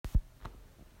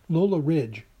Lola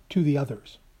Ridge to the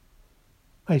others.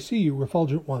 I see you,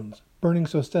 refulgent ones, burning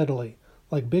so steadily,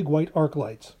 like big white arc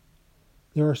lights.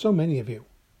 There are so many of you.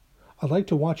 I like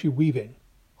to watch you weaving,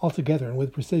 all together and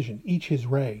with precision, each his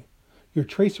ray, your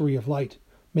tracery of light,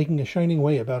 making a shining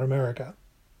way about America.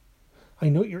 I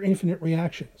note your infinite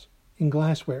reactions, in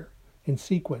glassware, in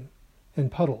sequin,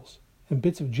 and puddles, and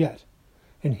bits of jet,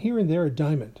 and here and there a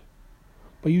diamond.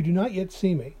 But you do not yet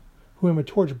see me, who am a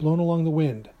torch blown along the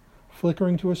wind,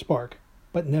 flickering to a spark,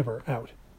 but never out.